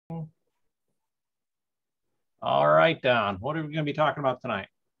All right, Don, what are we going to be talking about tonight?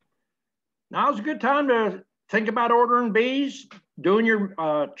 Now's a good time to think about ordering bees, doing your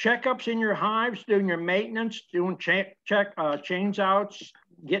checkups in your hives, doing your maintenance, doing change outs,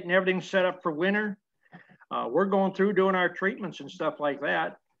 getting everything set up for winter. We're going through doing our treatments and stuff like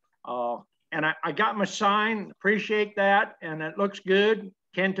that. And I got my sign, appreciate that, and it looks good.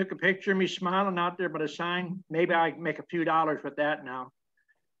 Ken took a picture of me smiling out there, but a sign, maybe I make a few dollars with that now.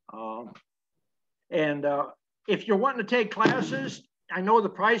 If you're wanting to take classes, I know the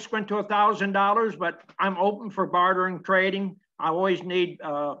price went to $1,000, but I'm open for bartering, trading. I always need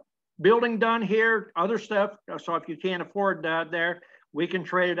building done here, other stuff. So if you can't afford that there, we can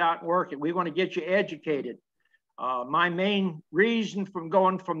trade it out and work it. We want to get you educated. My main reason from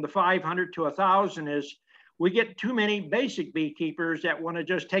going from the 500 to 1,000 is we get too many basic beekeepers that want to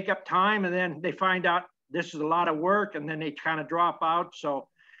just take up time and then they find out this is a lot of work and then they kind of drop out. So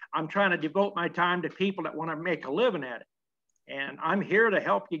I'm trying to devote my time to people that want to make a living at it. And I'm here to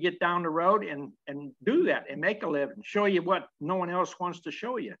help you get down the road and do that and make a living, show you what no one else wants to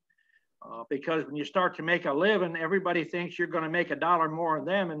show you. Because when you start to make a living, everybody thinks you're going to make $1 more than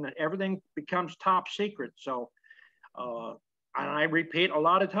them and everything becomes top secret. So, and I repeat a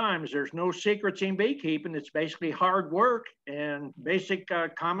lot of times, there's no secrets in beekeeping. It's basically hard work and basic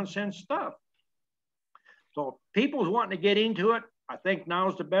common sense stuff. So people's wanting to get into it. I think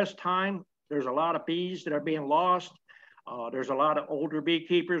now's the best time. There's a lot of bees that are being lost. There's a lot of older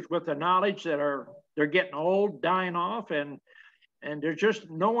beekeepers with the knowledge that they're getting old, dying off, and there's just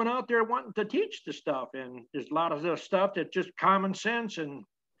no one out there wanting to teach the stuff. And there's a lot of the stuff that's just common sense, and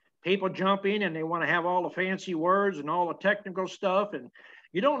people jump in and they want to have all the fancy words and all the technical stuff. And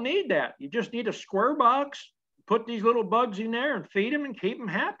you don't need that. You just need a square box, put these little bugs in there and feed them and keep them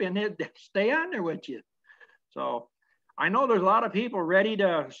happy, and they stay on there with you. So I know there's a lot of people ready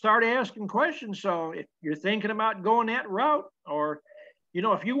to start asking questions. So if you're thinking about going that route, or, you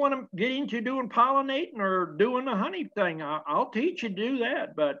know, if you want to get into doing pollinating or doing the honey thing, I'll teach you to do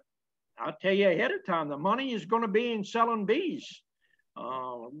that. But I'll tell you ahead of time, the money is going to be in selling bees.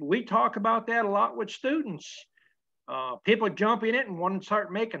 We talk about that a lot with students. People jump in it and want to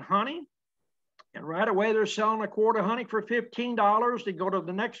start making honey. And right away, they're selling a quart of honey for $15. They go to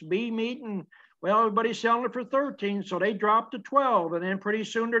the next bee meeting. Well, everybody's selling it for 13, so they drop to 12, and then pretty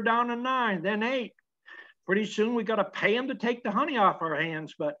soon they're down to 9, then 8. Pretty soon we got to pay them to take the honey off our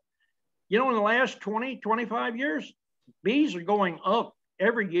hands. But, you know, in the last 20, 25 years, bees are going up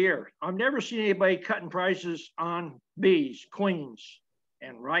every year. I've never seen anybody cutting prices on bees, queens.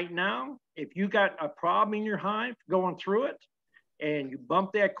 And right now, if you got a problem in your hive going through it, and you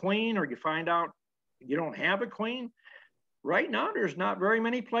bump that queen or you find out you don't have a queen, right now, there's not very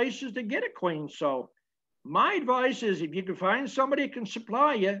many places to get a queen. So my advice is if you can find somebody who can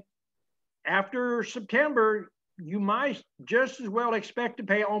supply you, after September, you might just as well expect to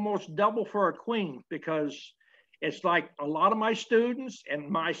pay almost double for a queen, because it's like a lot of my students and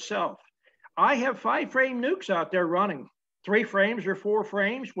myself. I have 5-frame nukes out there running, 3 frames or 4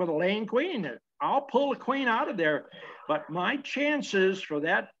 frames with a laying queen in it. I'll pull a queen out of there, but my chances for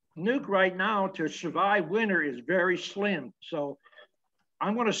that nuke right now to survive winter is very slim. So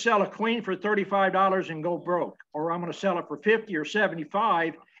I'm going to sell a queen for $35 and go broke, or I'm going to sell it for 50 or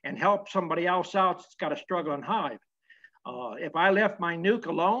 75 and help somebody else out that's got a struggling hive. If I left my nuke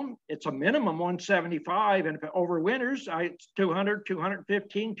alone, it's a minimum 175, and if it overwinters, it's 200,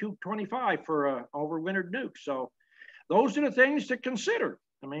 215, 225 for a overwintered nuke. So those are the things to consider.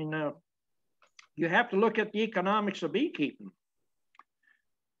 I mean, you have to look at the economics of beekeeping.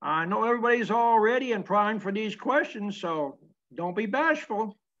 I know everybody's all ready and primed for these questions, so don't be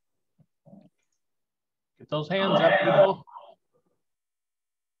bashful. Get those hands up, people.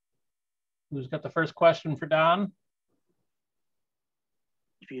 Who's got the first question for Don?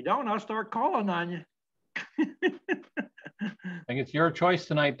 If you don't, I'll start calling on you. I think it's your choice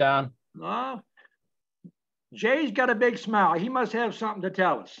tonight, Don. Jay's got a big smile. He must have something to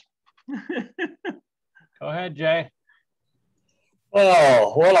tell us. Go ahead, Jay.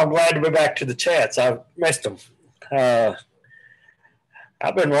 Oh, well, I'm glad to be back to the chats. I've missed them.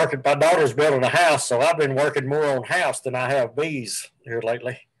 I've been working, my daughter's building a house, so I've been working more on house than I have bees here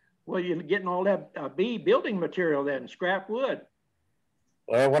lately. Well, you're getting all that bee building material then, scrap wood.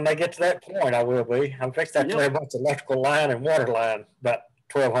 Well, when they get to that point, I will be. I'm fixing to lay a bunch of electrical line and water line, about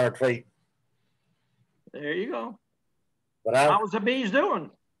 1,200 feet. There you go. But how's the bees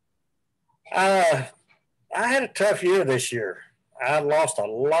doing? I had a tough year this year. I lost a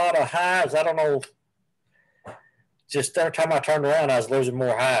lot of hives. I don't know. Just every time I turned around, I was losing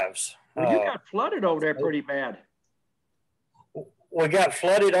more hives. Well, you got flooded over there pretty bad. we got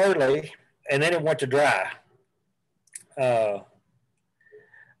flooded early, and then it went to dry. I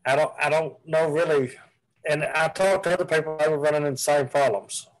don't know really, and I talked to other people that were running in the same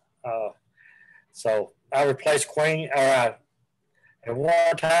problems. So I replaced queen, at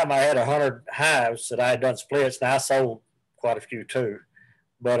one time I had 100 hives that I had done splits, and I sold quite a few too.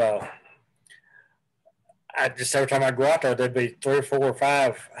 But I just, every time I go out there, there'd be 3 or 4 or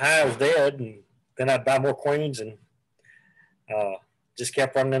 5 hives dead, and then I'd buy more queens, and just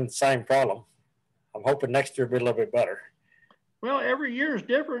kept running into the same problem. I'm hoping next year will be a little bit better. Well, every year is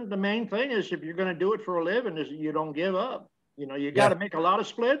different. The main thing is if you're going to do it for a living is you don't give up. You know, you got to make a lot of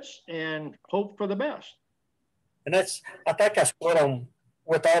splits and hope for the best. And that's, I think I split them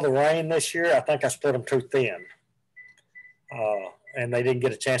with all the rain this year. I think I split them too thin. And they didn't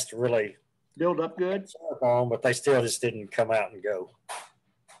get a chance to really build up good. But they still just didn't come out and go.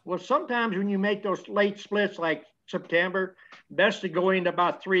 Well, sometimes when you make those late splits like September, best to go into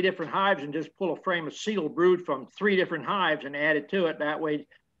about 3 different hives and just pull a frame of sealed brood from 3 different hives and add it to it. That way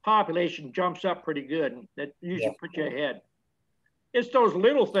population jumps up pretty good, and that usually puts you ahead. It's those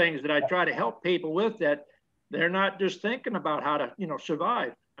little things that I try to help people with, that they're not just thinking about how to, you know,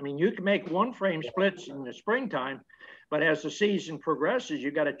 survive. I mean, you can make 1 frame splits in the springtime, but as the season progresses,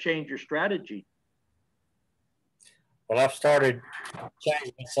 you got to change your strategy. Well, I've started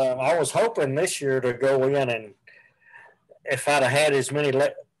changing some. I was hoping this year to go in, and if I'd have had as many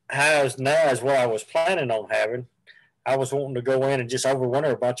hives now as what I was planning on having, I was wanting to go in and just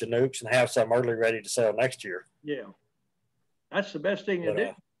overwinter a bunch of nukes and have some early ready to sell next year. Yeah, that's the best thing to do.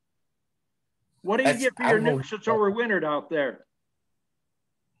 What do you get for your nukes that's overwintered out there?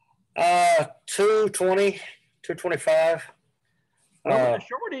 220, 225. Well, with a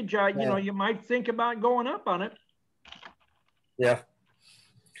shortage, you know, you might think about going up on it. Yeah.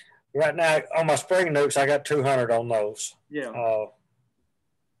 Right now, on my spring nukes, I got 200 on those. Yeah. And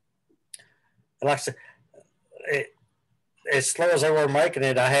like I said, as slow as they were making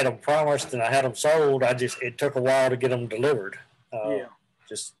it, I had them promised and I had them sold. It took a while to get them delivered. They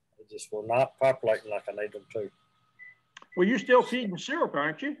just were not populating like I need them to. Well, you're still feeding syrup,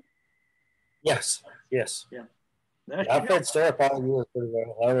 aren't you? Yes. Yes. Yeah. I've fed syrup all year pretty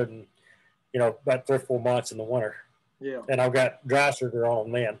well, other than, you know, about 3 or 4 months in the winter. Yeah. And I've got dry sugar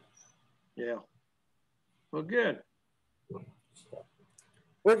on them then. Yeah. Well, good.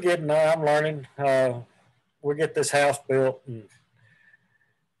 We're getting there. I'm learning. We'll get this house built, and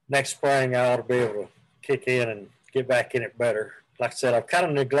next spring I ought to be able to kick in and get back in it better. Like I said, I've kind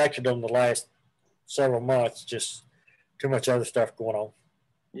of neglected them the last several months, just too much other stuff going on.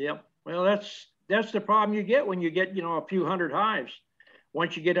 Yep. Well, that's the problem you get when you get, you know, a few hundred hives.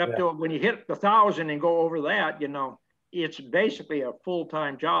 Once you get up to it, when you hit 1,000 and go over that, you know, it's basically a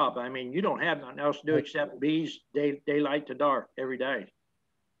full-time job. I mean, you don't have nothing else to do except bees daylight to dark every day.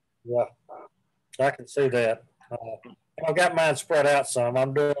 Yeah, I can see that. I've got mine spread out some.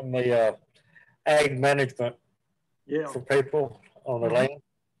 I'm doing the ag management for people on the land.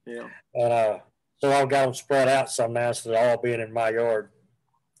 Yeah. And so I've got them spread out some now, so they're all being in my yard.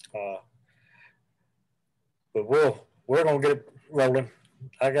 But we're going to get it rolling.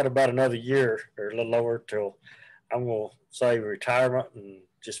 I got about another year or a little over till I'm going to say retirement and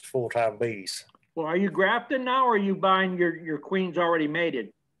just full-time bees. Well, are you grafting now, or are you buying your queens already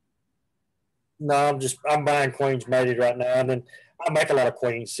mated? No, I'm buying queens mated right now, and then I make a lot of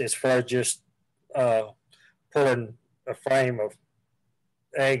queens as far as just pulling a frame of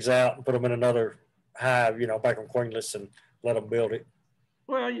eggs out and put them in another hive, you know, make them queenless and let them build it.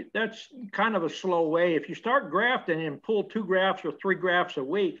 Well, that's kind of a slow way. If you start grafting and pull 2 grafts or 3 grafts a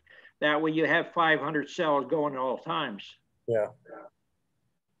week, that way you have 500 cells going at all times. Yeah.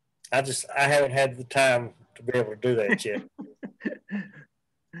 I haven't had the time to be able to do that yet.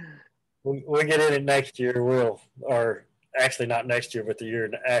 We'll get in it next year, or actually not next year, but the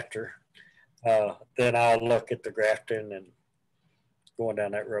year after. Then I'll look at the grafting and going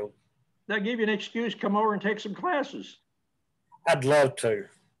down that road. That'll give you an excuse, come over and take some classes. I'd love to.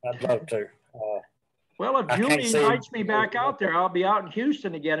 Well, if Julie invites me back out there, I'll be out in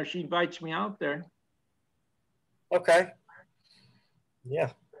Houston again if she invites me out there. Okay.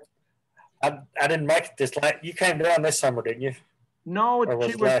 with I didn't make it this late. You came down this summer, didn't you? No, with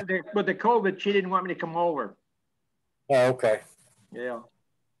the COVID, she didn't want me to come over. Oh, okay. Yeah.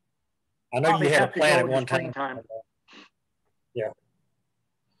 I know you had a plan at one time. Yeah.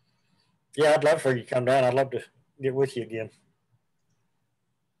 Yeah, I'd love for you to come down. I'd love to get with you again.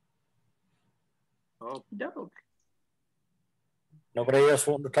 Oh, no. Nobody else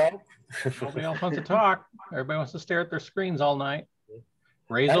wanting to talk? Nobody else wants to talk. Everybody wants to stare at their screens all night.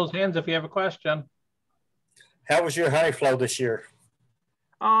 Raise those hands if you have a question. How was your honey flow this year?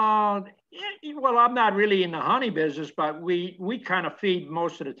 Well, I'm not really in the honey business, but we kind of feed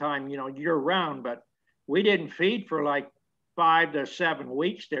most of the time, you know, year round. But we didn't feed for like 5 to 7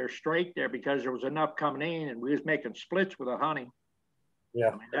 weeks there straight there because there was enough coming in, and we was making splits with the honey. Yeah.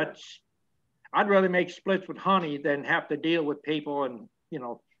 I mean, I'd rather make splits with honey than have to deal with people, and you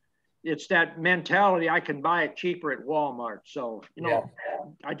know, it's that mentality. I can buy it cheaper at Walmart, so you know,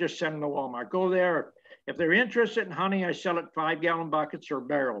 I just send them to Walmart. Go there. If they're interested in honey, I sell it 5-gallon buckets or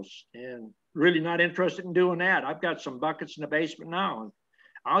barrels, and really not interested in doing that. I've got some buckets in the basement now, and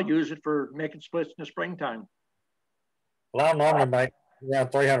I'll use it for making splits in the springtime. Well, I normally make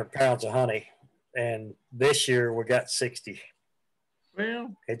around 300 pounds of honey, and this year we got 60.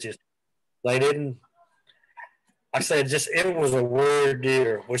 Well, They didn't, I said, it was a weird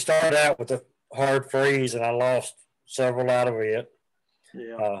year. We started out with a hard freeze, and I lost several out of it.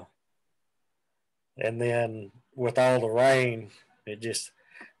 Yeah. And then with all the rain, they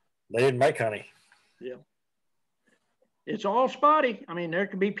didn't make honey. Yeah. It's all spotty. I mean, there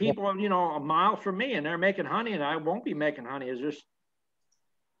could be people, you know, a mile from me and they're making honey and I won't be making honey. It's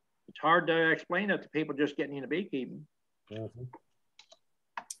hard to explain that to people just getting into beekeeping. Mm-hmm.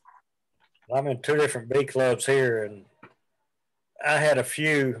 I'm in 2 different bee clubs here, and I had a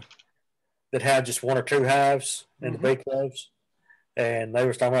few that had just 1 or 2 hives in the bee clubs. And they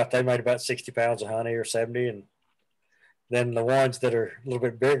were talking about they made about 60 pounds of honey or 70. And then the ones that are a little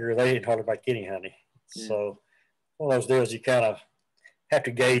bit bigger, they didn't hardly make any honey. Yeah. So one of those deals, you kind of have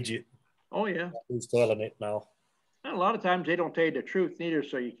to gauge it. Oh, yeah. Who's telling it now? And a lot of times they don't tell you the truth neither,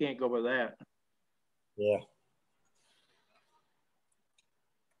 so you can't go with that. Yeah.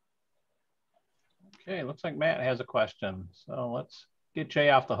 Okay, looks like Matt has a question. So let's get Jay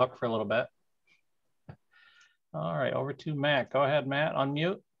off the hook for a little bit. All right, over to Matt. Go ahead, Matt,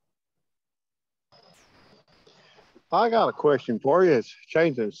 unmute. I got a question for you. It's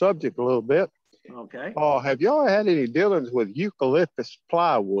changing the subject a little bit. Okay. Have y'all had any dealings with eucalyptus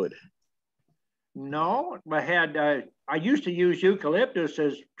plywood? No, I used to use eucalyptus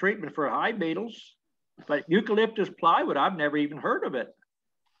as treatment for hive beetles, but eucalyptus plywood, I've never even heard of it.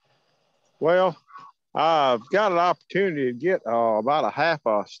 Well, I've got an opportunity to get about a half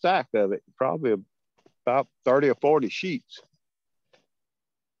a stack of it, probably about 30 or 40 sheets.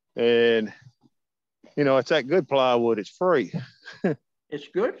 And, you know, it's that good plywood. It's free. It's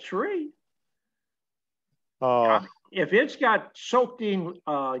good. It's free. If it's got soaked in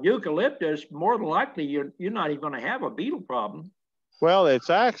eucalyptus, more than likely you're not even going to have a beetle problem. Well, it's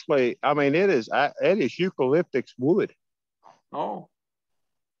actually, I mean, it is eucalyptus wood. Oh.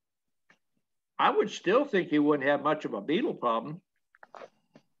 I would still think you wouldn't have much of a beetle problem.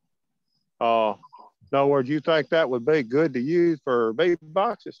 In other words, you think that would be good to use for bee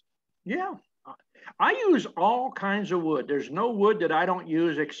boxes? Yeah. I use all kinds of wood. There's no wood that I don't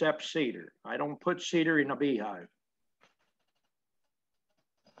use except cedar. I don't put cedar in a beehive.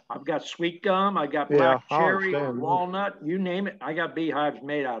 I've got sweet gum. I got black cherry, walnut, you name it. I got beehives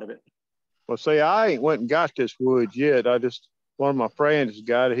made out of it. Well, see, I ain't went and got this wood yet. One of my friends has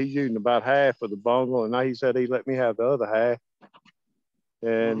got it. He's using about half of the bundle, and he said he'd let me have the other half.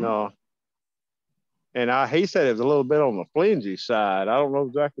 And he said it was a little bit on the flimsy side. I don't know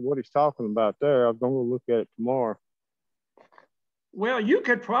exactly what he's talking about there. I'm going to look at it tomorrow. Well, you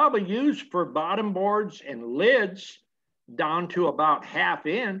could probably use for bottom boards and lids down to about 1/2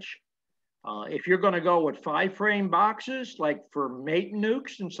 inch. If you're going to go with 5-frame boxes, like for mate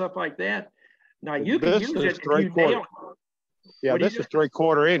nukes and stuff like that. Now you can use it if you nail it. Yeah, this is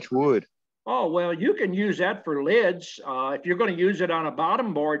 3/4 inch wood. Oh, well, you can use that for lids. If you're going to use it on a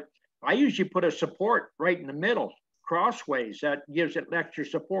bottom board, I usually put a support right in the middle, crossways. That gives it extra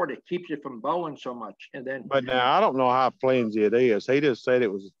support. It keeps it from bowing so much. And then, but now I don't know how flimsy it is. He just said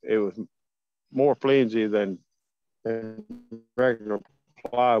it was more flimsy than regular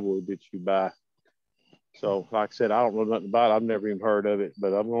plywood that you buy. So, like I said, I don't know nothing about it. I've never even heard of it,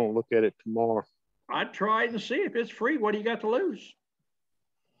 but I'm going to look at it tomorrow. I'd try it and see if it's free. What do you got to lose?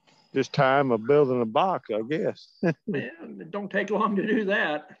 Just time of building a box, I guess. Man, it don't take long to do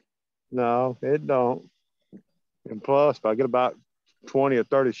that. No, it don't. And plus, if I get about 20 or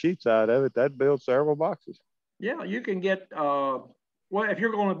 30 sheets out of it, that builds several boxes. Yeah, you can get, well, if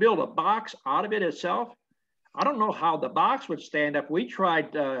you're going to build a box out of it itself, I don't know how the box would stand up. We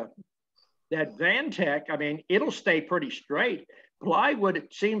tried that Vantech. I mean, it'll stay pretty straight. Plywood,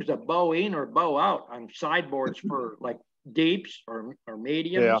 it seems to bow in or bow out on sideboards for like deeps or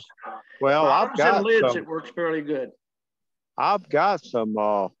mediums. Yeah. Well, I've got lids. It works fairly good. I've got some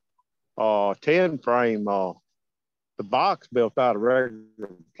 10-frame the box built out of regular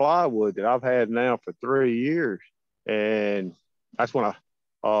plywood that I've had now for 3 years, and that's when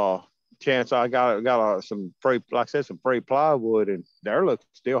chance I got some free, like I said, some free plywood, and they're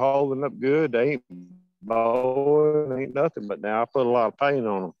still holding up good. They ain't bowing, ain't nothing. But now I put a lot of paint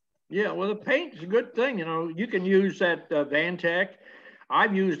on them. Yeah, well, the paint's a good thing. You know, you can use that Vantech.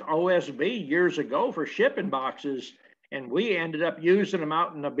 I've used OSB years ago for shipping boxes, and we ended up using them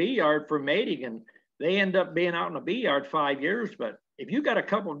out in the bee yard for mating, and they end up being out in the bee yard 5 years. But if you got a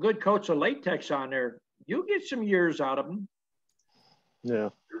couple of good coats of latex on there, you'll get some years out of them. Yeah.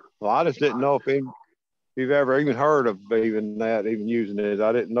 Well, I just didn't know if you've ever even heard of even using it.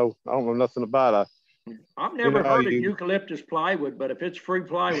 I didn't know. I don't know nothing about it. I've never heard of eucalyptus plywood, but if it's free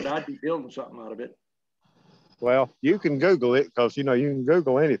plywood, I'd be building something out of it. Well, you can Google it because, you know, you can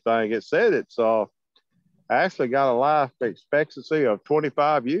Google anything. It said it's actually got a life expectancy of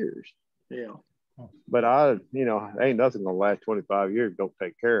 25 years. Yeah. But ain't nothing going to last 25 years. Don't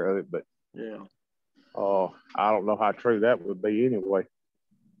take care of it. But yeah. I don't know how true that would be anyway.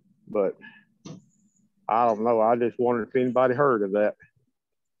 But I don't know. I just wondered if anybody heard of that.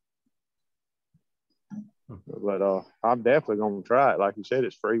 But I'm definitely going to try it. Like you said,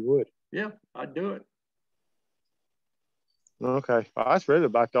 it's free wood. Yeah, I'd do it. Okay. Well, that's really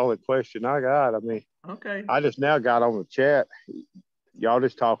about the only question I got. I mean, okay. I just now got on the chat. Y'all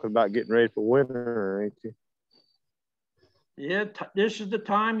just talking about getting ready for winter, ain't you? Yeah, this is the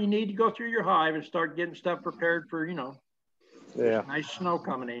time you need to go through your hive and start getting stuff prepared for, yeah, nice snow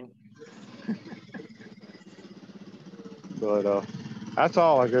coming in. But that's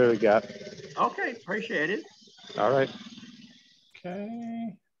all I really got. Okay, appreciate it. All right.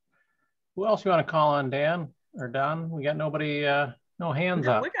 Okay. Who else you want to call on, Dan or Don? We got nobody, no hands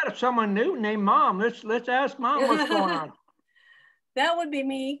up. We got someone new named Mom. Let's ask Mom what's going on. That would be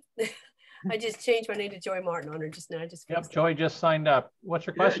me. I just changed my name to Joy Martin on her just now. Yep, Joy just signed up. What's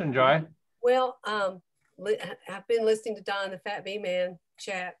your question, Joy? Well, I've been listening to Don the Fat Bee Man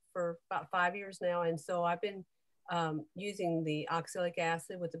chat for about 5 years now, and so I've been using the oxalic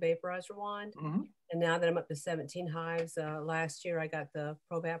acid with the vaporizer wand. Mm-hmm. And now that I'm up to 17 hives, last year I got the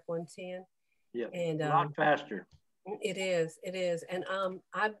ProVap 110. Yeah, and a lot faster. It is. And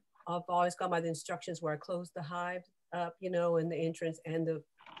I've always gone by the instructions where I close the hive up, and the entrance and the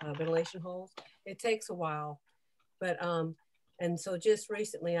ventilation holes. It takes a while, but and so just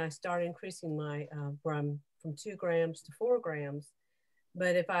recently I started increasing my from 2 grams to 4 grams.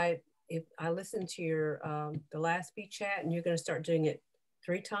 But if I listen to your the last bee chat, and you're going to start doing it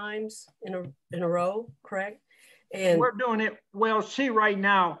 3 times in a row, correct? And we're doing it well. See, right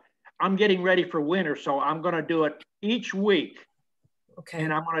now I'm getting ready for winter, so I'm going to do it each week. Okay.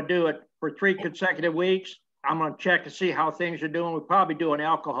 And I'm going to do it for 3 consecutive weeks. I'm going to check to see how things are doing. We'll probably do an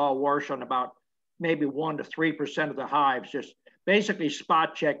alcohol wash on about maybe 1 to 3% of the hives. Just basically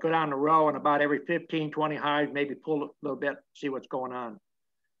spot check, go down the row, and about every 15, 20 hives, maybe pull a little bit, see what's going on.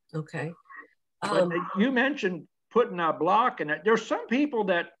 Okay. But you mentioned putting a block in it. There's some people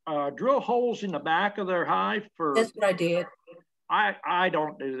that drill holes in the back of their hive for. That's what I did. I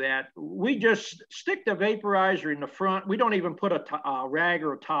don't do that. We just stick the vaporizer in the front. We don't even put a rag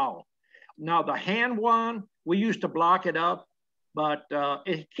or a towel. Now the hand one, we used to block it up, but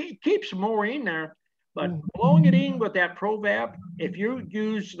it keeps more in there. But blowing it in with that ProVap, if you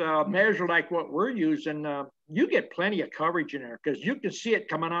use a measure like what we're using, you get plenty of coverage in there because you can see it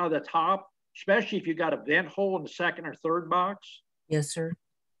coming out of the top, especially if you got a vent hole in the 2nd or 3rd box. Yes, sir.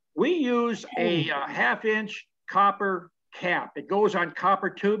 We use a 1/2-inch copper cap. It goes on copper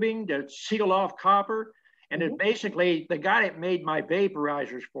tubing to seal off copper. And it basically, the guy that made my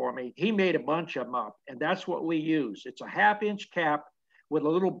vaporizers for me, he made a bunch of them up. And that's what we use. It's a 1/2-inch cap with a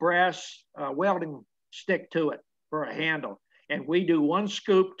little brass welding stick to it for a handle. And we do 1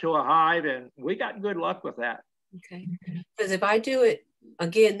 scoop to a hive, and we got good luck with that. Okay. Because if I do it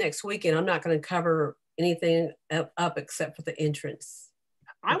again next weekend, I'm not going to cover anything up except for the entrance.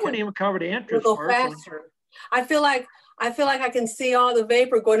 I wouldn't even cover the entrance. It'll go faster. I feel like I can see all the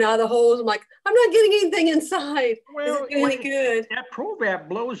vapor going out of the holes. I'm like, I'm not getting anything inside. Well, is it doing any good? That ProVap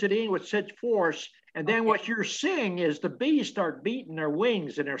blows it in with such force, and then what you're seeing is the bees start beating their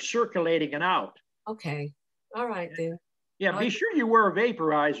wings and they're circulating it out. Okay. All right, then. Yeah, be sure you wear a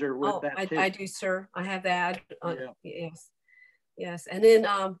vaporizer with that too. I do, sir. I have that. Yes. And then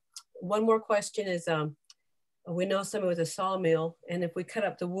one more question is, we know somebody with a sawmill, and if we cut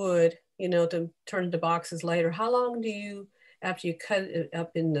up the wood, to turn into boxes later, how long do you, after you cut it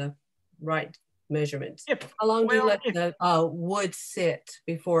up in the right measurements, how long do you let the wood sit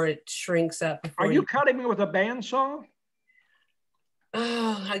before it shrinks up? Are you cutting it with a bandsaw?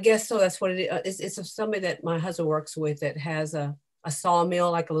 Oh, I guess so. That's what it is. It's somebody that my husband works with that has a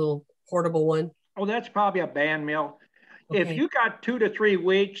sawmill, like a little portable one. Oh, that's probably a band mill. If Okay. you got 2 to 3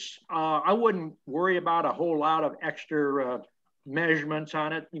 weeks, I wouldn't worry about a whole lot of extra measurements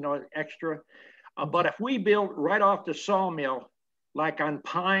on it, extra. But if we build right off the sawmill, like on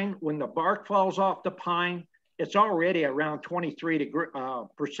pine, when the bark falls off the pine, it's already around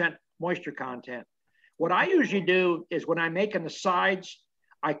 23% moisture content. What I usually do is when I'm making the sides,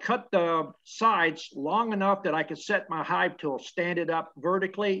 I cut the sides long enough that I can set my hive tool, stand it up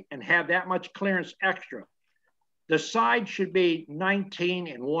vertically, and have that much clearance extra. The side should be 19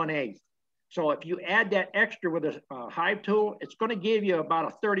 1/8. So if you add that extra with a hive tool, it's going to give you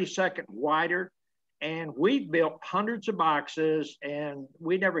about a 30-second wider. And we've built hundreds of boxes and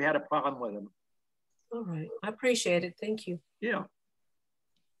we never had a problem with them. All right. I appreciate it. Thank you. Yeah.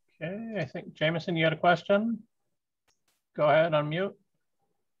 Okay, I think Jameson, you had a question? Go ahead, unmute.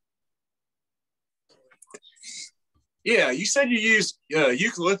 Yeah, you said you used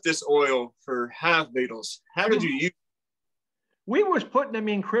eucalyptus oil for hive beetles. How did you use? We was putting them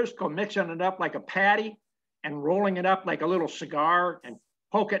in Crisco, mixing it up like a patty and rolling it up like a little cigar and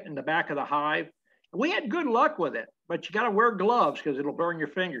poke it in the back of the hive. We had good luck with it, but you got to wear gloves because it'll burn your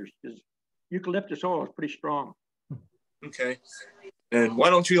fingers because eucalyptus oil is pretty strong. Okay. And why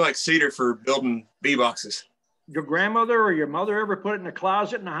don't you like cedar for building bee boxes? Your grandmother or your mother ever put it in the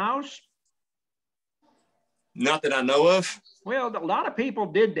closet in the house? Not that I know of. Well, a lot of people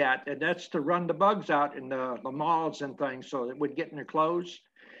did that, and that's to run the bugs out in the moths and things so it would get in their clothes.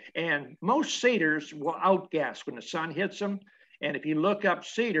 And most cedars will outgas when the sun hits them. And if you look up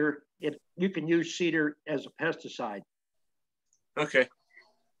cedar, you can use cedar as a pesticide. Okay.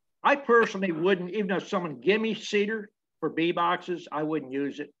 I personally wouldn't, even if someone give me cedar for bee boxes, I wouldn't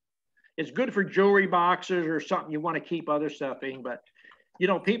use it. It's good for jewelry boxes or something you want to keep other stuff in. But,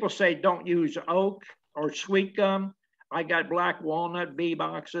 people say don't use oak or sweet gum. I got black walnut bee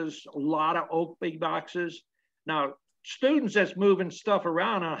boxes, a lot of oak bee boxes. Now, students that's moving stuff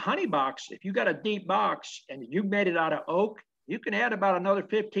around on a honey box, if you got a deep box and you made it out of oak, you can add about another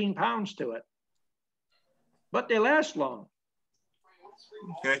 15 pounds to it. But they last long.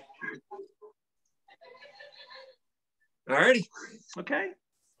 Okay. All righty. Okay.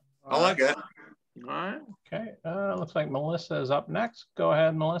 All I got. All right. Okay, looks like Melissa is up next. Go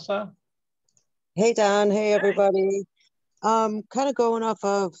ahead, Melissa. Hey, Don. Hey, everybody. Kind of going off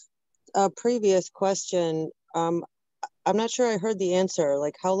of a previous question. I'm not sure I heard the answer.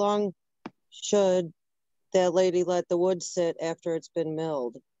 Like, how long should that lady let the wood sit after it's been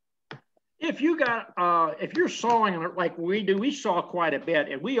milled? If you're sawing like we do, we saw quite a bit,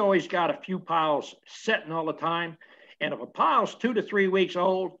 and we always got a few piles setting all the time. And if a pile's 2 to 3 weeks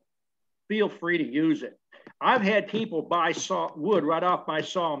old, feel free to use it. I've had people buy wood right off my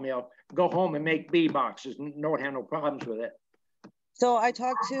sawmill, go home and make bee boxes, and don't have no problems with it. So I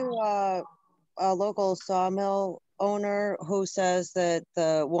talked to a local sawmill owner who says that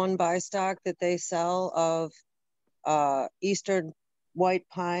the one buy stock that they sell of Eastern white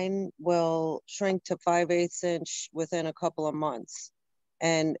pine will shrink to 5/8 inch within a couple of months.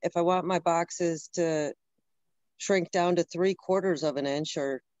 And if I want my boxes to shrink down to 3/4 of an inch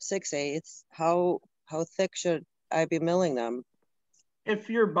or 6/8, how thick should I be milling them? If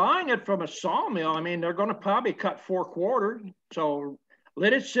you're buying it from a sawmill, they're going to probably cut 4/4. So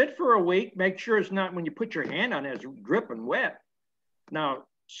let it sit for a week. Make sure it's not, when you put your hand on it, it's dripping wet. Now,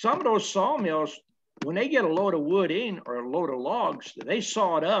 some of those sawmills, when they get a load of wood in or a load of logs, they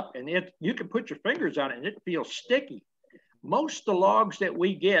saw it up and you can put your fingers on it and it feels sticky. Most of the logs that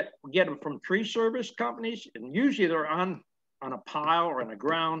we get them from tree service companies, and usually they're on a pile or on the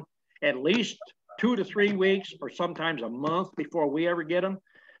ground at least 2 to 3 weeks or sometimes a month before we ever get them.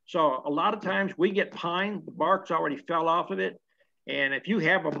 So a lot of times we get pine, the bark's already fell off of it. And if you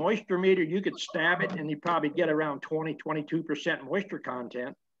have a moisture meter, you could stab it and you probably get around 20–22% moisture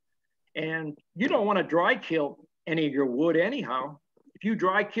content. And you don't want to dry kill any of your wood anyhow. If you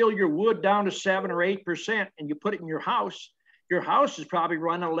dry kill your wood down to 7 or 8% and you put it in your house is probably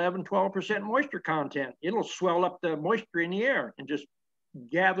running 11–12% moisture content. It'll swell up the moisture in the air and just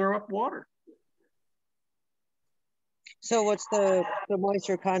gather up water. So what's the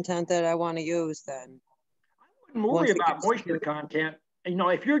moisture content that I want to use then? I wouldn't worry about moisture content.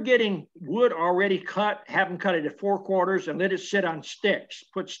 If you're getting wood already cut, have them cut it at 4/4 and let it sit on sticks.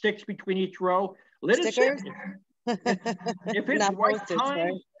 Put sticks between each row. Let it sit. If it's white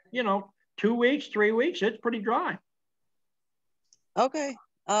pine, right? 2 weeks, 3 weeks, it's pretty dry. Okay.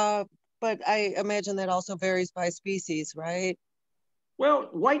 But I imagine that also varies by species, right? Well,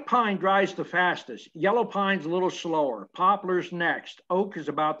 white pine dries the fastest. Yellow pine's a little slower. Poplar's next. Oak is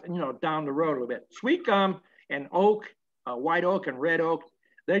about, down the road a little bit. Sweet gum and oak, white oak and red oak,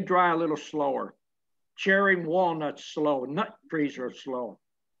 they dry a little slower. cherry and walnut's slow. Nut trees are slow.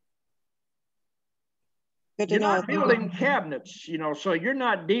 Good to You're know. not building cabinets, you know, so you're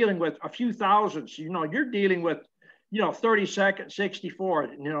not dealing with a few thousands, you know, you're dealing with, you know, 32nd, 64,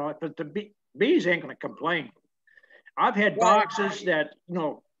 you know, but the bees ain't going to complain. I've had boxes that, you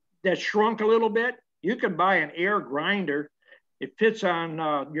know, that shrunk a little bit. You can buy an air grinder. It fits on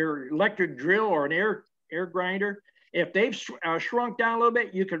your electric drill or an air grinder. If they've shrunk down a little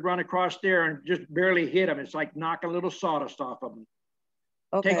bit, you could run across there and just barely hit them. It's like knock a little sawdust off of them.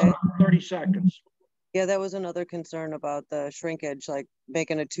 Okay. Takes about 30 seconds. Yeah, that was another concern about the shrinkage, like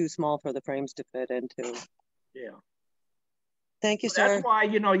making it too small for the frames to fit into. Yeah. Thank you, So sir. that's why,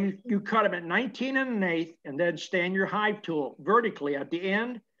 you know, you cut them at 19 1/8 and then stand your hive tool vertically at the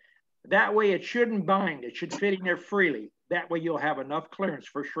end. That way it shouldn't bind. It should fit in there freely. That way you'll have enough clearance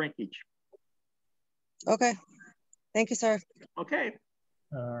for shrinkage. Okay. Thank you, sir. Okay.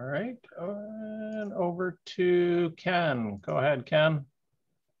 All right, and over to Ken. Go ahead, Ken.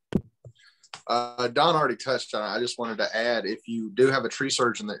 Don already touched on it. I just wanted to add, if you do have a tree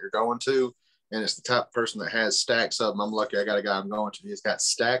surgeon that you're going to, and it's the type of person that has stacks of them, I'm lucky I got a guy I'm going to. He's got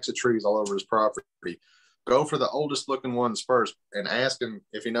stacks of trees all over his property. Go for the oldest looking ones first and ask him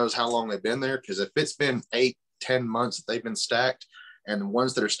if he knows how long they've been there. Because if it's been 8-10 months that they've been stacked, and the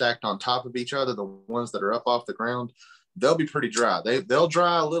ones that are stacked on top of each other, the ones that are up off the ground, they'll be pretty dry. They'll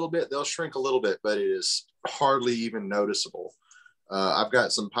dry a little bit, they'll shrink a little bit, but it is hardly even noticeable. I've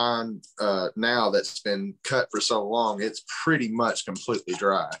got some pine now that's been cut for so long, it's pretty much completely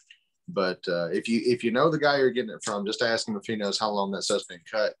dry. But if you know the guy you're getting it from, just ask him if he knows how long that stuff's been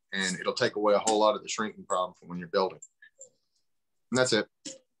cut, and it'll take away a whole lot of the shrinking problem from when you're building. And that's it.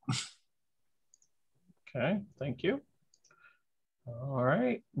 Okay, thank you. All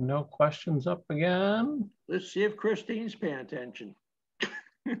right, no questions up again. Let's see if Christine's paying attention.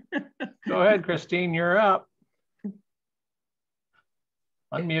 Go ahead, Christine, you're up.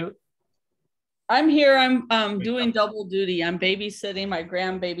 Unmute. I'm here. I'm doing double duty. I'm babysitting my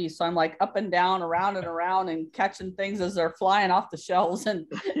grandbaby, so I'm like up and down, around and around, and catching things as they're flying off the shelves, and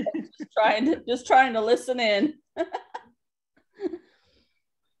just trying to listen in.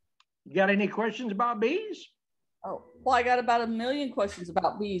 You got any questions about bees? Oh, well, I got about 1 million questions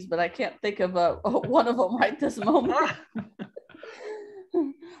about bees, but I can't think of one of them right this moment.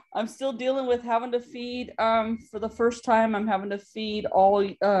 I'm still dealing with having to feed. For the first time, I'm having to feed all.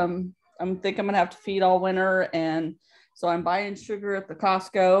 I'm gonna have to feed all winter, and so I'm buying sugar at the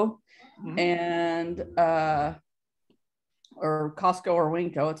Costco, and or Costco or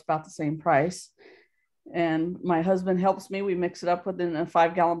Winco. It's about the same price. And my husband helps me. We mix it up within a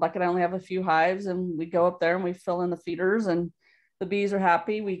 5-gallon bucket. I only have a few hives, and we go up there and we fill in the feeders, and the bees are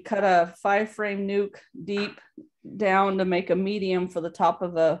happy. We cut a 5-frame nuke deep down to make a medium for the top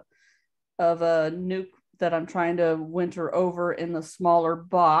of a nuke that I'm trying to winter over in the smaller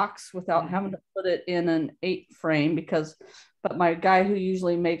box without having to put it in an 8-frame, but my guy who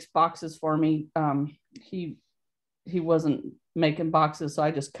usually makes boxes for me, he wasn't making boxes, so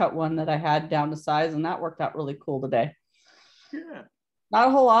I just cut one that I had down to size, and that worked out really cool today. Yeah. Not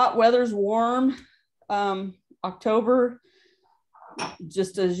a whole lot. Weather's warm. October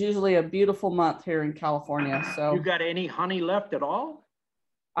just is usually a beautiful month here in California. So you got any honey left at all?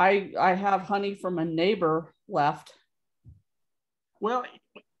 I have honey from a neighbor left. Well,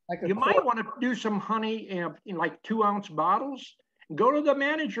 you might want to do some honey in like 2-ounce bottles. Go to the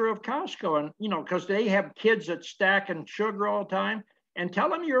manager of Costco, and because they have kids that stack and sugar all the time, and tell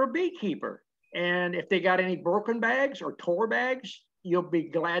them you're a beekeeper. And if they got any broken bags or tore bags, you'll be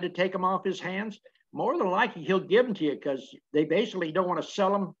glad to take them off his hands. More than likely, he'll give them to you because they basically don't want to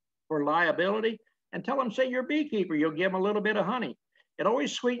sell them for liability. And tell them, say you're a beekeeper, you'll give them a little bit of honey. It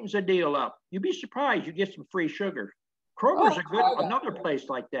always sweetens the deal up. You'd be surprised you get some free sugar. Kroger's another place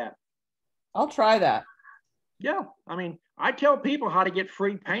like that. I'll try that. Yeah, I mean, I tell people how to get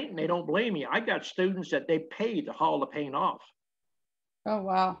free paint, and they don't blame me. I got students that they pay to haul the paint off. Oh,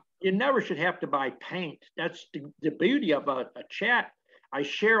 wow. You never should have to buy paint. That's the beauty of a chat. I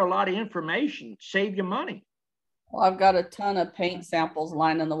share a lot of information, save you money. Well, I've got a ton of paint samples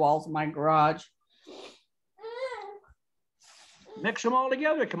lining the walls of my garage. Mix them all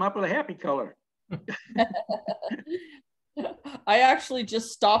together, come up with a happy color. I actually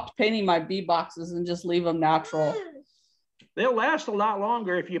just stopped painting my bee boxes and just leave them natural. They'll last a lot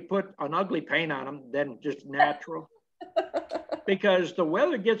longer if you put an ugly paint on them than just natural. Because the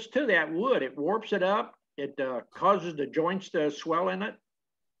weather gets to that wood, it warps it up, it causes the joints to swell in it.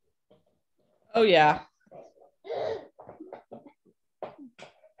 Oh, yeah.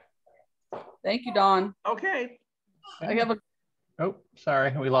 Thank you, Dawn. Okay. Oh,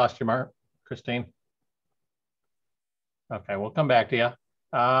 sorry, we lost you, Christine. Okay, we'll come back to you.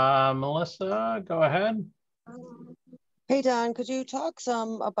 Melissa, go ahead. Hey, Don, could you talk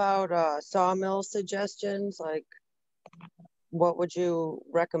some about sawmill suggestions? Like, what would you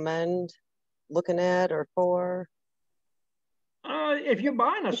recommend looking at or for? If you're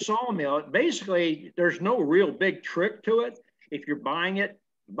buying a sawmill, basically there's no real big trick to it. If you're buying it,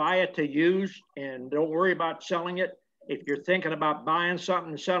 buy it to use and don't worry about selling it. If you're thinking about buying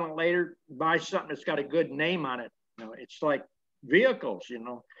something and selling it later, buy something that's got a good name on it. You know, it's like vehicles, you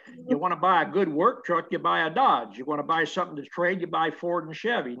know. You want to buy a good work truck, you buy a Dodge. You want to buy something to trade, you buy Ford and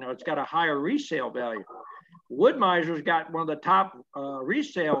Chevy. You know, it's got a higher resale value. Wood-Miser's got one of the top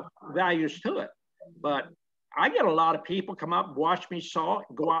resale values to it. But I get a lot of people come up and watch me saw,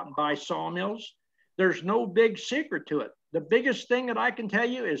 go out and buy sawmills. There's no big secret to it. The biggest thing that I can tell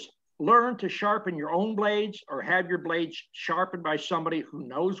you is learn to sharpen your own blades or have your blades sharpened by somebody who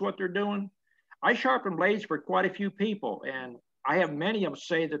knows what they're doing. I sharpen blades for quite a few people, and I have many of them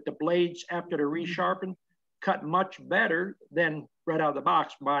say that the blades, after they're resharpened, cut much better than right out of the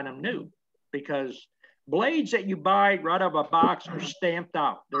box buying them new, because blades that you buy right out of a box are stamped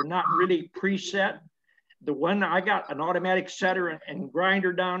out. They're not really preset. The one I got, an automatic setter and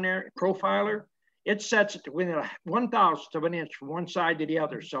grinder down there, profiler, it sets it to within a 1/1000th of an inch from one side to the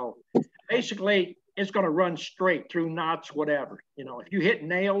other. So basically, it's going to run straight through knots, whatever. You know, if you hit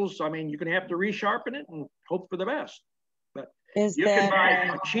nails, I mean, you're going to have to resharpen it and hope for the best. But you can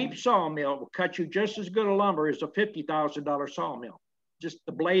buy a cheap sawmill, will cut you just as good a lumber as a $50,000 sawmill. Just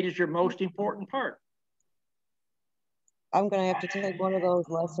the blade is your most important part. I'm going to have to take one of those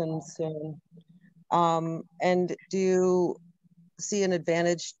lessons soon. And do you see an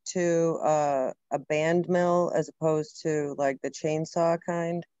advantage to a band mill as opposed to like the chainsaw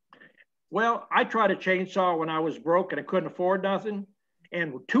kind? Well, I tried a chainsaw when I was broke and I couldn't afford nothing.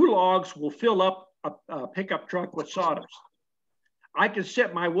 And 2 logs will fill up a pickup truck with sawdust. I can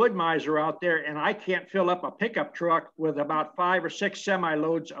sit my Wood-Miser out there and I can't fill up a pickup truck with about 5 or 6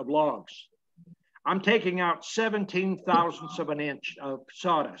 semi-loads of logs. I'm taking out 17/1000ths of an inch of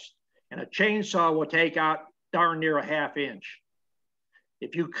sawdust, and a chainsaw will take out darn near a 1/2 inch.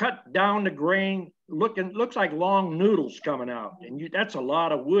 If you cut down the grain, looks like long noodles coming out, and that's a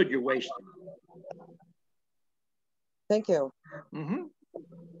lot of wood you're wasting. Thank you.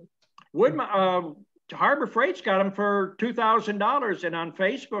 Harbor Freight's got them for $2,000, and on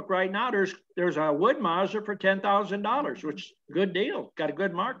Facebook right now, there's a Wood-Miser for $10,000, which is a good deal. Got a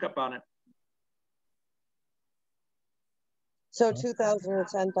good markup on it. So 2,000 or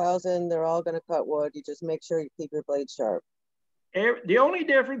 10,000, they're all going to cut wood. You just make sure you keep your blade sharp. The only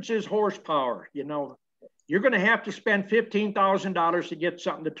difference is horsepower. You know, you're going to have to spend $15,000 to get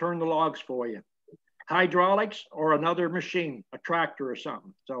something to turn the logs for you. Hydraulics or another machine, a tractor or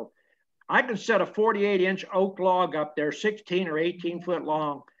something. So I can set a 48-inch oak log up there, 16 or 18 foot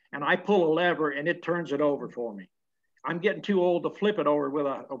long, and I pull a lever and it turns it over for me. I'm getting too old to flip it over with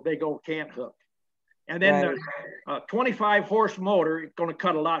a big old cant hook. And then the 25 horse motor is going to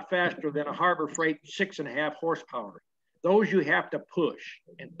cut a lot faster than a Harbor Freight 6.5 horsepower. Those you have to push.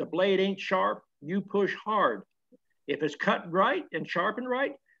 And if the blade ain't sharp, you push hard. If it's cut right and sharpened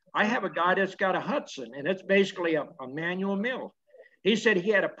right, I have a guy that's got a Hudson, and it's basically a manual mill. He said he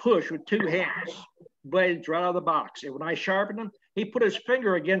had to push with 2 hands, blades right out of the box. And when I sharpened them, he put his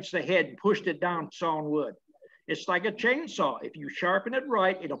finger against the head and pushed it down sawing wood. It's like a chainsaw. If you sharpen it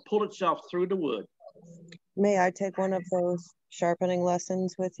right, it'll pull itself through the wood. May I take one of those sharpening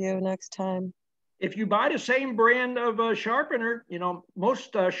lessons with you next time? If you buy the same brand of sharpener, you know,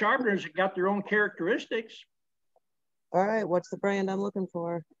 most sharpeners have got their own characteristics. All right, what's the brand I'm looking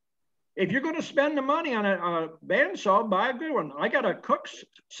for? If you're going to spend the money on a bandsaw, buy a good one. I got a Cook's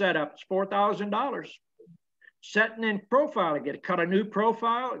setup. It's $4,000. Setting in profile, you get to cut a new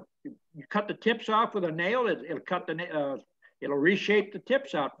profile. You cut the tips off with a nail. It'll reshape the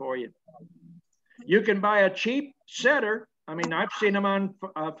tips out for you. You can buy a cheap setter. I mean, I've seen them on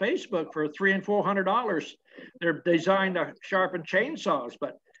Facebook for $300 and $400. They're designed to sharpen chainsaws,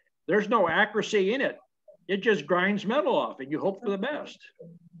 but there's no accuracy in it. It just grinds metal off, and you hope for the best.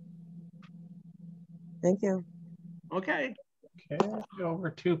 Thank you. Okay. Okay,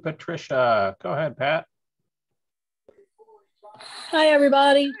 over to Patricia. Go ahead, Pat. Hi,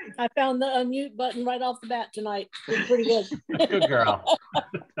 everybody. I found the unmute button right off the bat tonight. It's pretty good. Good girl.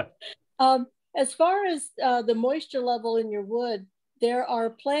 As far as the moisture level in your wood, there are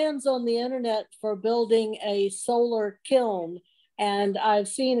plans on the internet for building a solar kiln. And I've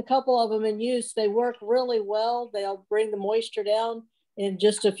seen a couple of them in use. They work really well. They'll bring the moisture down in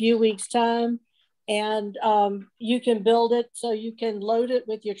just a few weeks' time. And you can build it so you can load it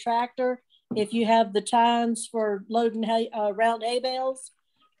with your tractor If you have the tines for loading hay, round hay bales,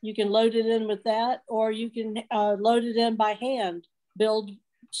 you can load it in with that, or you can load it in by hand.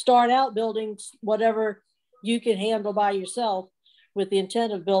 Start out building whatever you can handle by yourself with the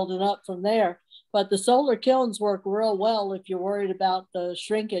intent of building up from there. But the solar kilns work real well if you're worried about the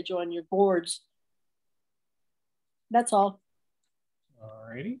shrinkage on your boards. That's all. All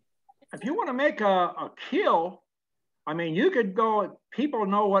righty. If you want to make a kill, I mean, you could go, people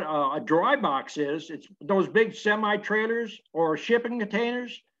know what a dry box is. It's those big semi-trailers or shipping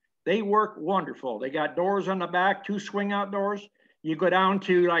containers. They work wonderful. They got doors on the back, 2 swing out doors. You go down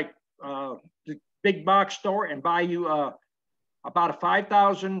to like the big box store and buy you about a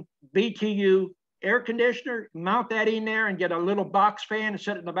 5,000 BTU air conditioner, mount that in there and get a little box fan and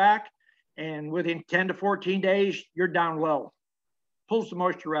set it in the back. And within 10 to 14 days, you're down low. Pulls the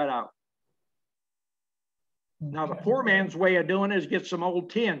moisture right out. Now, the poor man's way of doing it is get some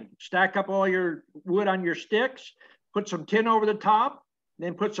old tin, stack up all your wood on your sticks, put some tin over the top,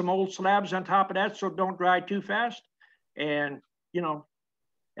 then put some old slabs on top of that so it don't dry too fast. And, you know,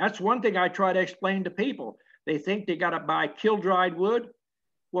 that's one thing I try to explain to people. They think they got to buy kiln-dried wood.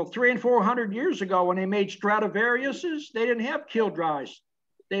 Well, 300 and 400 years ago, when they made Stradivariuses, they didn't have kiln dries.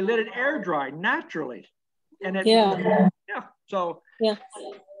 They let it air dry naturally. And it, Yeah. So yeah.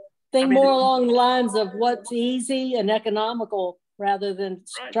 Think more along the lines of what's easy and economical rather than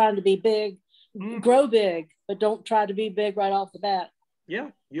trying to be big. Grow big, but don't try to be big right off the bat.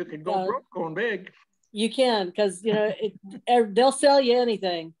 Yeah, you can go broke going big. You can, because you know they'll sell you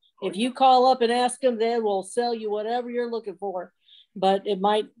anything. If you call up and ask them, they will sell you whatever you're looking for. But it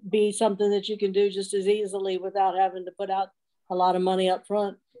might be something that you can do just as easily without having to put out a lot of money up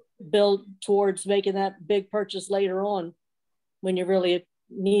front. Build towards making that big purchase later on when you really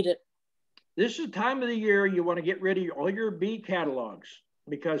need it. This is the time of the year you want to get rid of all your bee catalogs,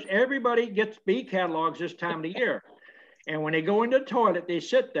 because everybody gets bee catalogs this time of the year. And when they go into the toilet, they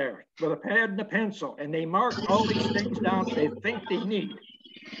sit there with a pad and a pencil and they mark all these things down they think they need.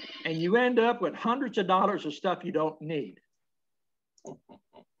 And you end up with hundreds of dollars of stuff you don't need.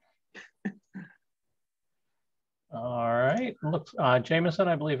 All right. Looks, Jameson,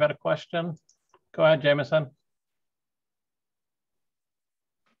 I believe, had a question. Go ahead, Jameson.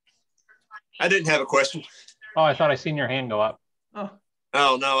 I didn't have a question. Oh, I thought I seen your hand go up.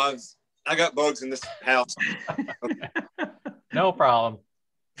 Oh no, I got bugs in this house. No problem.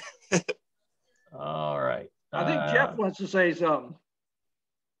 All right. I think Jeff wants to say something.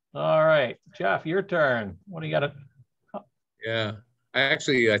 All right, Jeff, your turn. What do you got? Yeah, I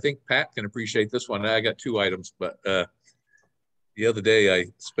think Pat can appreciate this one. I got 2 items, but the other day I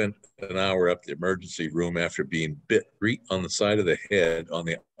spent an hour up the emergency room after being bit right on the side of the head on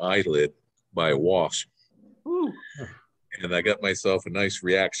the eyelid by a wasp. Ooh. And I got myself a nice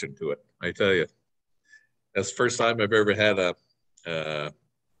reaction to it. I tell you, that's the first time I've ever had I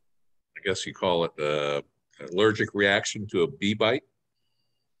guess you call it allergic reaction to a bee bite.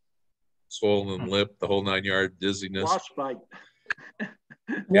 Swollen lip, the whole 9 yard, dizziness. Wasp bite.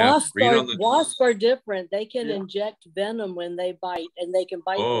 Wasps are different. They can inject venom when they bite, and they can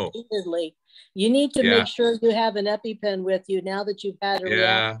bite repeatedly. You need to make sure you have an EpiPen with you now that you've had a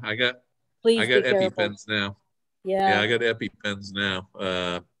reaction. I got Please be EpiPens now. Yeah, I got EpiPens now.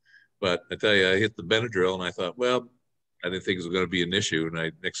 But I tell you, I hit the Benadryl and I thought, well, I didn't think it was going to be an issue.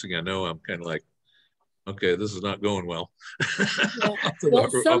 And next thing I know, I'm kind of like, okay, this is not going well. Up to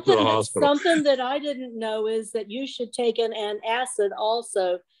the hospital. Something that I didn't know is that you should take an antacid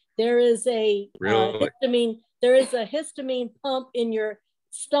also. There is a histamine. There is a histamine pump in your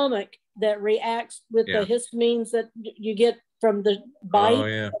stomach that reacts with the histamines that you get from the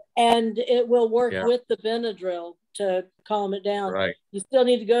bite, and it will work with the Benadryl to calm it down. Right. You still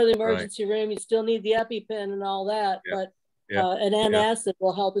need to go to the emergency room. You still need the EpiPen and all that, but an antacid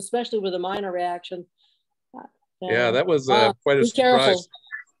will help, especially with a minor reaction. That was quite a surprise. Careful.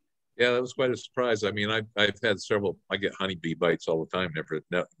 Yeah, that was quite a surprise. I mean, I've had several. I get honeybee bites all the time.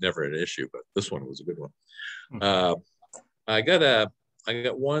 Never an issue, but this one was a good one. I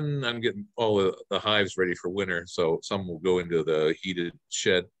got one. I'm getting all the hives ready for winter, so some will go into the heated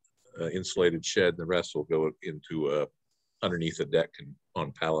shed, insulated shed, and the rest will go into underneath the deck and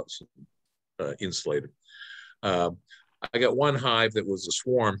on pallets, insulated. I got one hive that was a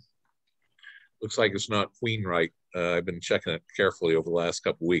swarm. Looks like it's not queen right. I've been checking it carefully over the last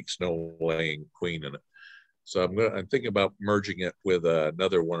couple of weeks. No laying queen in it. So I'm thinking about merging it with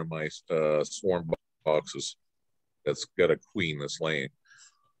another one of my swarm boxes that's got a queen that's laying.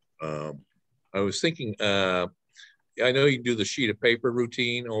 I was thinking I know you can do the sheet of paper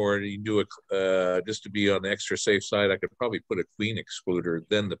routine, or you can do a just to be on the extra safe side. I could probably put a queen excluder,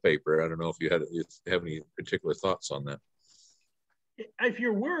 then the paper. I don't know if you have any particular thoughts on that. If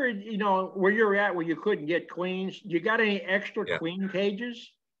you're worried, you know, where you're at, where you couldn't get queens, you got any extra queen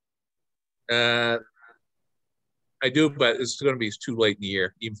cages? I do, but it's going to be too late in the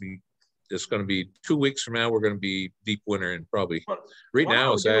year. Even it's going to be 2 weeks from now. We're going to be deep winter, and probably right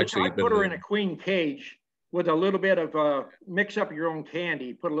now it's actually I put her in a queen cage with a little bit of mix up your own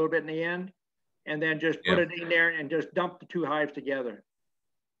candy. Put a little bit in the end, and then just put it in there and just dump the 2 hives together.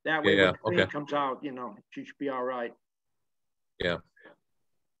 That way, when the queen comes out, you know, she should be all right. Yeah,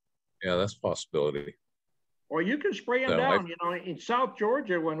 that's a possibility. Or you can spray them down. You know, in South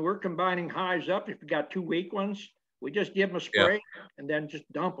Georgia, when we're combining hives up, if you got 2 weak ones, we just give them a spray and then just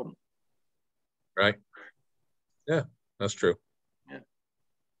dump them. Right. Yeah, that's true. Yeah,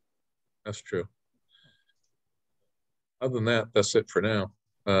 that's true. Other than that, that's it for now.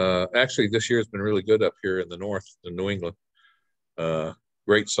 Actually, this year has been really good up here in the north, in New England.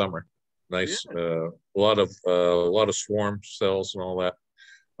 Great summer, nice. A lot of swarm cells and all that.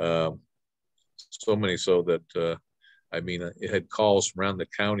 So many so that I mean, it had calls from around the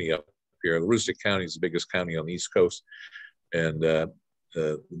county up here. Aroostook County is the biggest county on the East Coast, and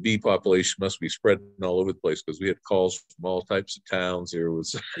the bee population must be spreading all over the place because we had calls from all types of towns. There was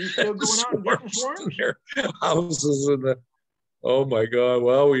still going out and getting swarms? Their houses and oh my God.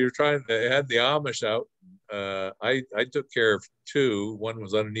 Well, we were trying to had the Amish out. I took care of 2. One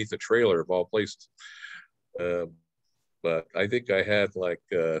was underneath a trailer of all places. But I think I had like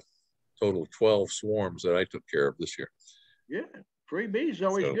total 12 swarms that I took care of this year. Yeah, free bees is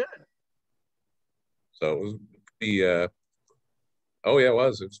always good. So it was the oh yeah, it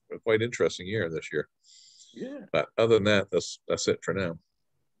was. It's a quite interesting year this year. Yeah. But other than that, that's it for now.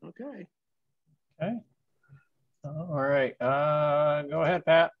 Okay. Okay. All right. Go ahead,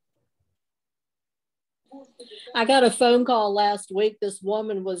 Pat. I got a phone call last week. This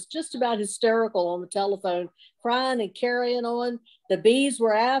woman was just about hysterical on the telephone, crying and carrying on. The bees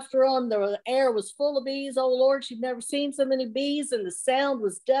were after them. The air was full of bees. Oh, Lord, she'd never seen so many bees, and the sound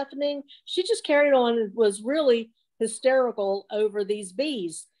was deafening. She just carried on and was really hysterical over these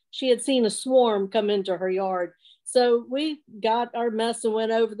bees. She had seen a swarm come into her yard. So we got our mess and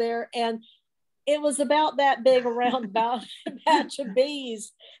went over there, and it was about that big, around about a batch of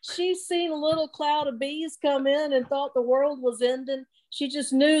bees. She's seen a little cloud of bees come in and thought the world was ending. She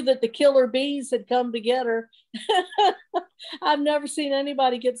just knew that the killer bees had come to get her. I've never seen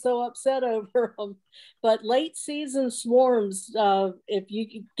anybody get so upset over them. But late season swarms, if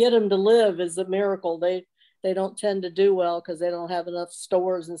you get them to live, is a miracle. They don't tend to do well because they don't have enough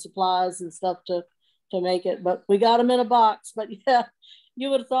stores and supplies and stuff to make it. But we got them in a box. But yeah, you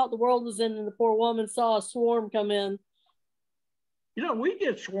would have thought the world was ending. The poor woman saw a swarm come in. You know, we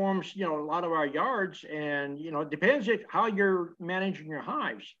get swarms, you know, a lot of our yards, and, you know, it depends how you're managing your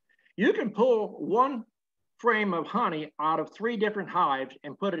hives. You can pull 1 frame of honey out of 3 different hives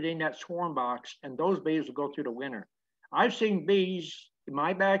and put it in that swarm box, and those bees will go through the winter. I've seen bees in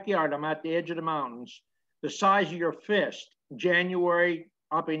my backyard. I'm at the edge of the mountains, the size of your fist, January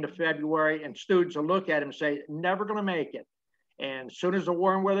up into February, and students will look at them and say, never going to make it. And as soon as the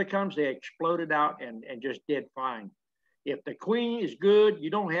warm weather comes, they exploded out and just did fine. If the queen is good,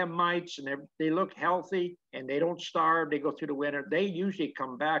 you don't have mites, and they look healthy and they don't starve, they go through the winter, they usually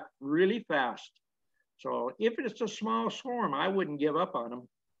come back really fast. So if it's a small swarm, I wouldn't give up on them.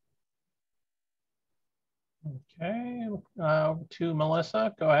 Okay, to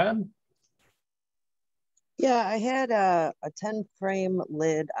Melissa, go ahead. Yeah, I had a 10 frame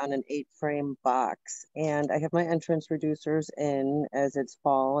lid on an 8 frame box, and I have my entrance reducers in as it's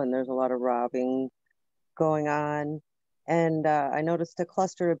fall and there's a lot of robbing going on. And I noticed a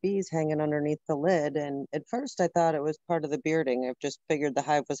cluster of bees hanging underneath the lid. And at first I thought it was part of the bearding. I've just figured the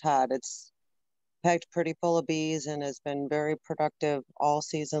hive was hot. It's packed pretty full of bees and has been very productive all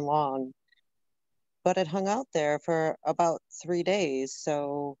season long. But it hung out there for about 3 days.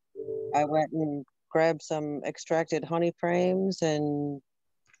 So I went and grabbed some extracted honey frames and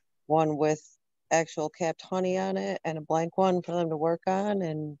one with actual capped honey on it and a blank one for them to work on,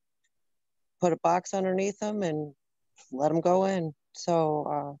 and put a box underneath them and let them go in.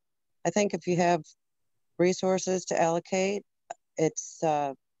 So I think if you have resources to allocate, it's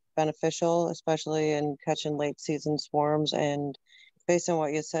beneficial, especially in catching late season swarms. And based on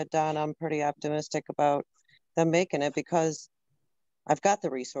what you said, Don, I'm pretty optimistic about them making it because I've got the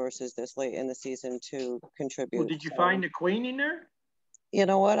resources this late in the season to contribute. Well, did you find the queen in there? You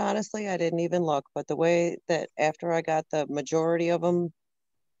know what? Honestly, I didn't even look. But the way that after I got the majority of them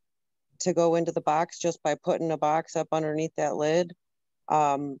to go into the box just by putting a box up underneath that lid.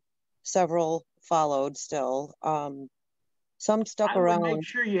 Several followed still. Some stuck around. Make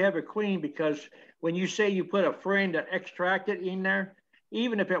sure you have a queen, because when you say you put a friend that extracted in there,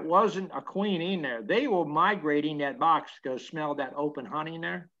 even if it wasn't a queen in there, they will migrate in that box to smell that open honey in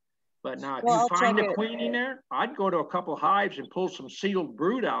there. But now, if you find a queen in there, I'd go to a couple of hives and pull some sealed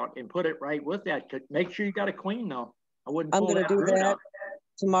brood out and put it right with that. Make sure you got a queen though. I wouldn't pull that brood out.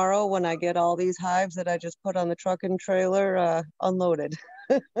 Tomorrow when I get all these hives that I just put on the truck and trailer unloaded.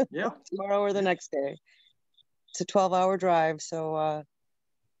 Yeah. Tomorrow or the next day. It's a 12-hour drive. So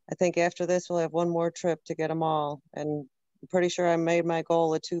I think after this, we'll have one more trip to get them all. And I'm pretty sure I made my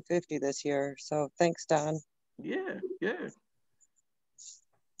goal of 250 this year. So thanks, Don. Yeah, yeah.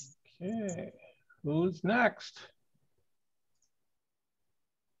 Okay, who's next?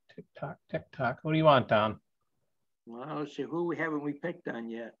 Tick tock, tick tock. What do you want, Don? Well, let's see, who haven't we picked on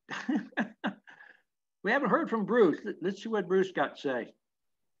yet? We haven't heard from Bruce. Let's see what Bruce got to say.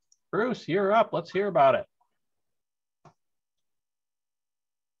 Bruce, you're up. Let's hear about it.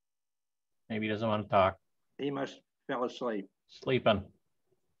 Maybe he doesn't want to talk. He must fell asleep. Sleeping.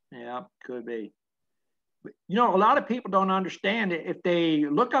 Yeah, could be. But, you know, a lot of people don't understand it. If they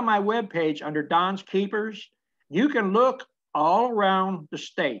look on my webpage under Don's Keepers, you can look all around the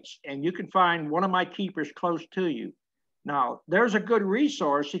states and you can find one of my keepers close to you. Now, there's a good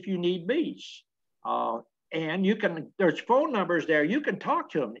resource if you need bees. And you can, there's phone numbers there. You can talk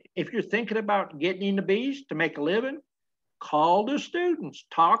to them. If you're thinking about getting into bees to make a living, call the students,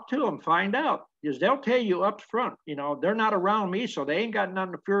 talk to them, find out, because they'll tell you up front, you know, they're not around me, so they ain't got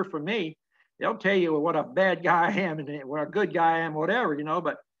nothing to fear from me. They'll tell you what a bad guy I am and what a good guy I am, whatever, you know,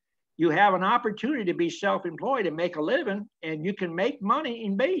 but you have an opportunity to be self-employed and make a living, and you can make money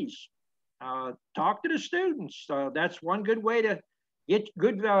in bees. Talk to the students. That's one good way to get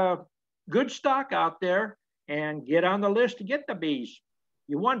good stock out there and get on the list to get the bees.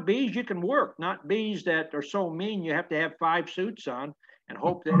 You want bees you can work, not bees that are so mean you have to have 5 suits on and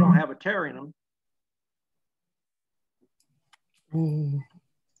hope they don't have a tear in them.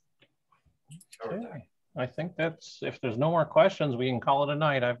 Okay. I think that's, if there's no more questions, we can call it a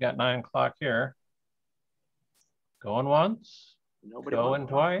night. I've got 9 o'clock here. Going once, going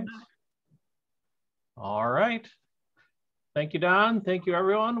twice. All right. Thank you, Don. Thank you,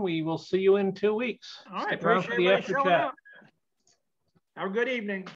 everyone. We will see you in 2 weeks. All right. Stick around for the after chat. Have a good evening.